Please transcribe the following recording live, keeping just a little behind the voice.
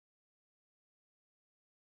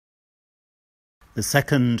The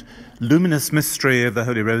second luminous mystery of the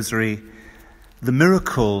Holy Rosary, the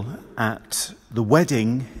miracle at the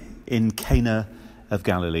wedding in Cana of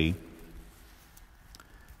Galilee.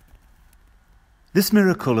 This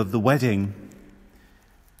miracle of the wedding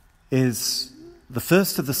is the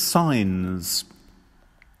first of the signs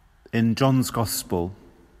in John's Gospel,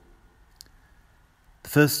 the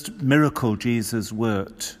first miracle Jesus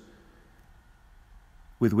worked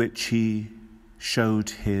with which he showed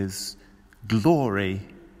his glory,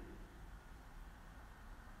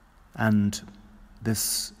 and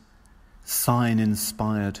this sign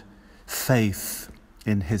inspired faith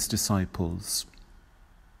in his disciples.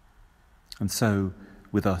 And so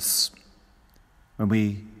with us, when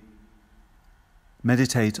we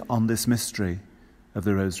meditate on this mystery of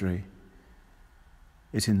the Rosary,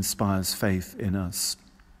 it inspires faith in us.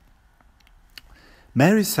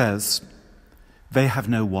 Mary says, "They have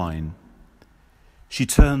no wine." She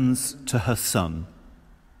turns to her son.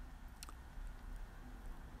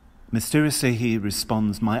 Mysteriously he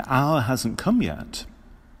responds, "My hour hasn't come yet."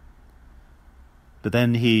 But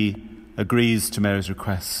then he agrees to Mary's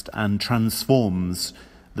request and transforms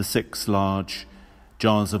the 6 large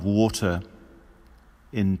jars of water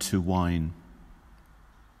into wine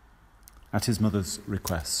at his mother's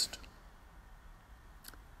request.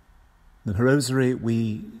 In the Rosary,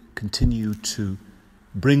 we continue to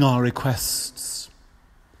bring our requests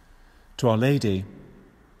to Our Lady,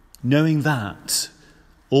 knowing that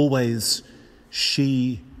always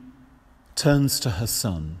she turns to her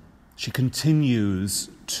Son. She continues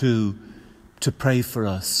to pray for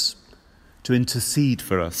us, to intercede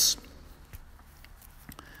for us.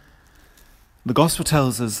 The Gospel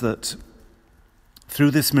tells us that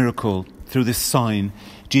through this miracle, through this sign,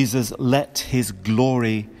 Jesus let his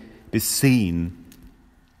glory be seen.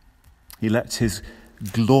 He let his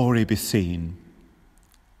glory be seen.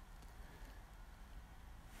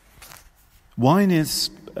 Wine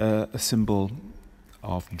is a symbol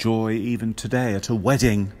of joy even today. At a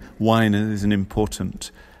wedding, wine is an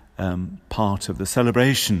important part of the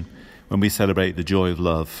celebration when we celebrate the joy of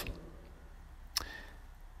love.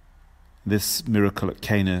 This miracle at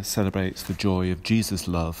Cana celebrates the joy of Jesus'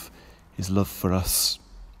 love, his love for us,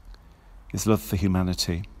 his love for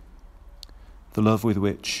humanity, the love with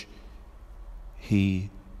which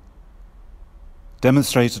he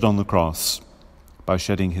demonstrated on the cross by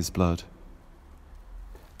shedding his blood.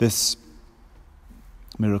 This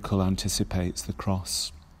miracle anticipates the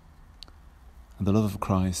cross and the love of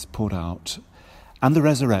Christ poured out, and the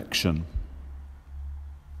resurrection,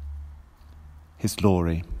 his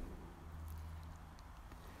glory,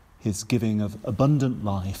 his giving of abundant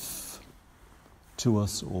life to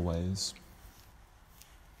us always,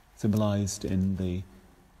 symbolized in the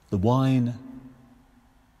wine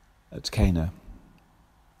at Cana,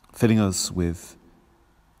 filling us with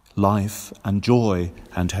life and joy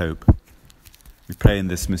and hope. We pray in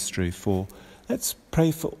this mystery let's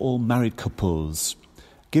pray for all married couples,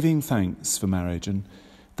 giving thanks for marriage, and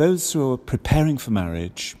those who are preparing for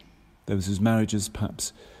marriage, those whose marriages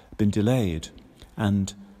perhaps have been delayed,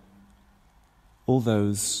 and all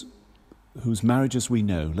those whose marriages we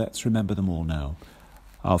know, let's remember them all now.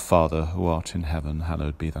 Our Father, who art in heaven,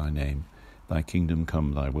 hallowed be thy name. Thy kingdom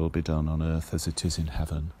come, thy will be done on earth as it is in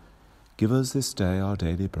heaven. Give us this day our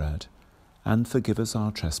daily bread, and forgive us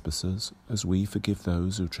our trespasses, as we forgive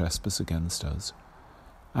those who trespass against us.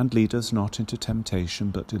 And lead us not into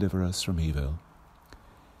temptation, but deliver us from evil.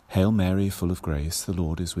 Hail Mary, full of grace, the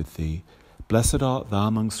Lord is with thee. Blessed art thou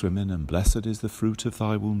amongst women, and blessed is the fruit of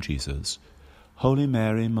thy womb, Jesus. Holy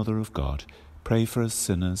Mary, Mother of God, pray for us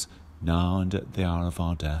sinners, now and at the hour of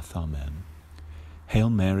our death. Amen. Hail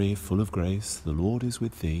Mary, full of grace, the Lord is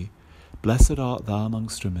with thee. Blessed art thou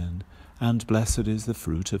amongst women, and blessed is the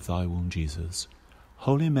fruit of thy womb, Jesus.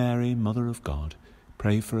 Holy Mary, Mother of God,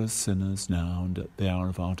 pray for us sinners now and at the hour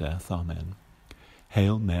of our death. Amen.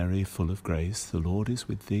 Hail Mary, full of grace, the Lord is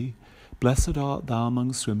with thee. Blessed art thou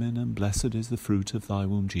amongst women, and blessed is the fruit of thy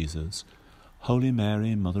womb, Jesus. Holy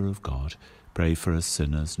Mary, Mother of God, pray for us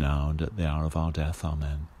sinners now and at the hour of our death.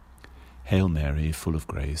 Amen. Hail Mary, full of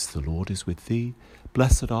grace, the Lord is with thee.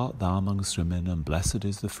 Blessed art thou amongst women, and blessed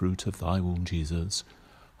is the fruit of thy womb, Jesus.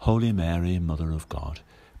 Holy Mary, Mother of God,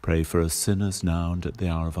 pray for us sinners now and at the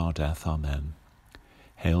hour of our death. Amen.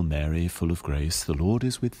 Hail Mary, full of grace, the Lord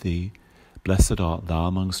is with thee. Blessed art thou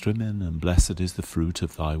amongst women, and blessed is the fruit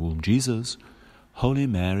of thy womb, Jesus. Holy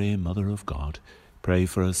Mary, Mother of God, pray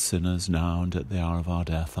for us sinners now and at the hour of our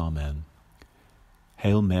death. Amen.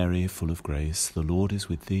 Hail Mary, full of grace, the Lord is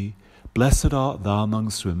with thee. Blessed art thou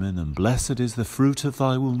amongst women, and blessed is the fruit of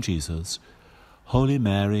thy womb, Jesus. Holy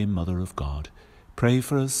Mary, Mother of God, pray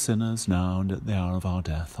for us sinners now and at the hour of our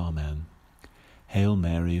death. Amen. Hail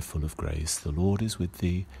Mary, full of grace, the Lord is with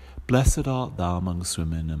thee. Blessed art thou amongst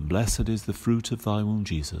women, and blessed is the fruit of thy womb,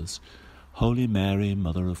 Jesus. Holy Mary,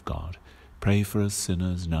 Mother of God, pray for us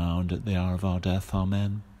sinners now and at the hour of our death.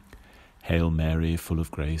 Amen. Hail Mary, full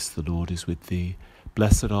of grace, the Lord is with thee.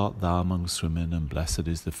 Blessed art thou amongst women, and blessed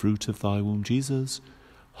is the fruit of thy womb, Jesus.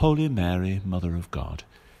 Holy Mary, Mother of God,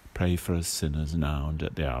 pray for us sinners now and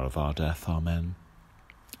at the hour of our death. Amen.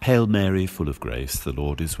 Hail Mary, full of grace, the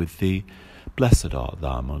Lord is with thee. Blessed art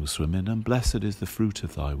thou amongst women, and blessed is the fruit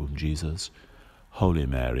of thy womb, Jesus. Holy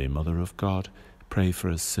Mary, Mother of God, pray for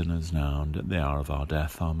us sinners now and at the hour of our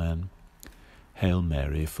death. Amen. Hail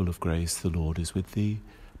Mary, full of grace, the Lord is with thee.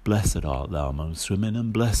 Blessed art thou amongst women,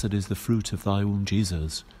 and blessed is the fruit of thy womb,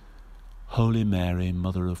 Jesus. Holy Mary,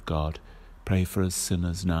 Mother of God, pray for us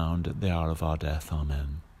sinners now and at the hour of our death.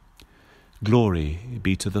 Amen. Glory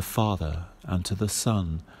be to the Father, and to the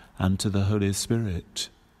Son, and to the Holy Spirit,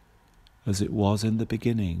 as it was in the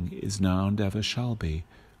beginning, is now, and ever shall be,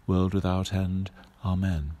 world without end.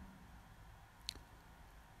 Amen.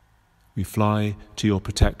 We fly to your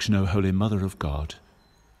protection, O Holy Mother of God.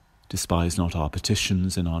 Despise not our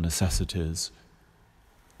petitions and our necessities,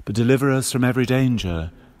 but deliver us from every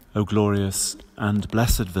danger, O glorious and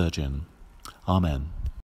blessed Virgin. Amen.